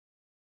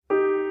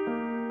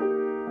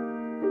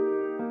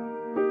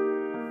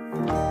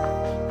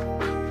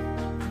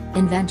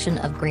Invention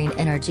of green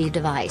energy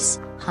device,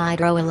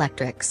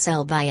 hydroelectric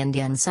cell by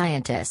Indian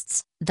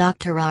scientists,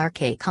 Dr.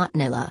 R.K.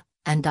 Kotnala,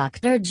 and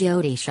Dr.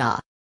 Jyoti Shah.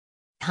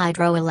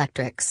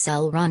 Hydroelectric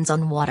cell runs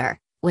on water,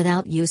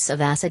 without use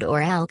of acid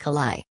or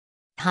alkali.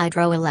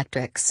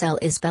 Hydroelectric cell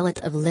is pellet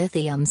of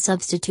lithium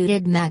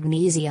substituted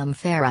magnesium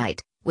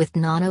ferrite, with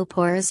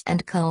nanopores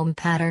and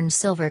comb-patterned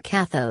silver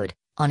cathode,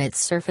 on its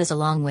surface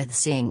along with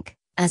zinc,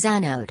 as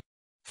anode.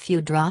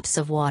 Few drops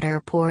of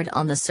water poured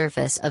on the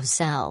surface of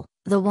cell,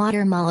 the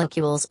water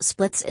molecules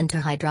splits into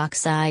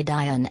hydroxide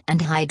ion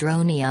and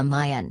hydronium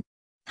ion.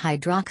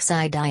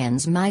 Hydroxide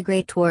ions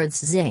migrate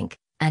towards zinc,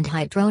 and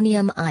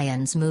hydronium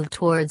ions move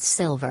towards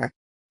silver.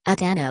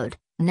 At anode,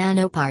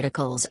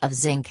 nanoparticles of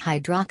zinc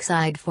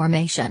hydroxide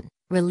formation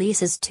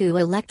releases 2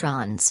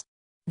 electrons.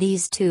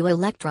 These 2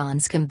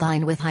 electrons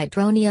combine with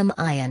hydronium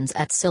ions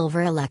at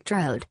silver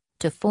electrode,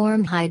 to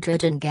form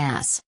hydrogen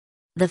gas.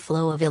 The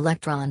flow of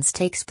electrons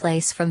takes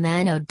place from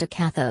anode to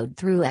cathode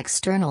through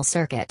external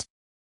circuit.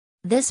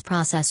 This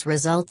process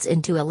results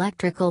into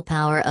electrical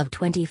power of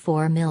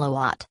 24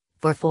 milliwatt,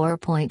 for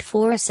 4.4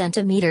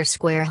 cm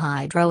square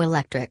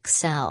hydroelectric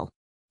cell.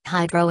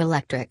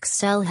 Hydroelectric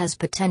cell has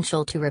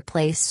potential to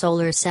replace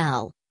solar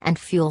cell, and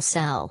fuel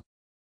cell.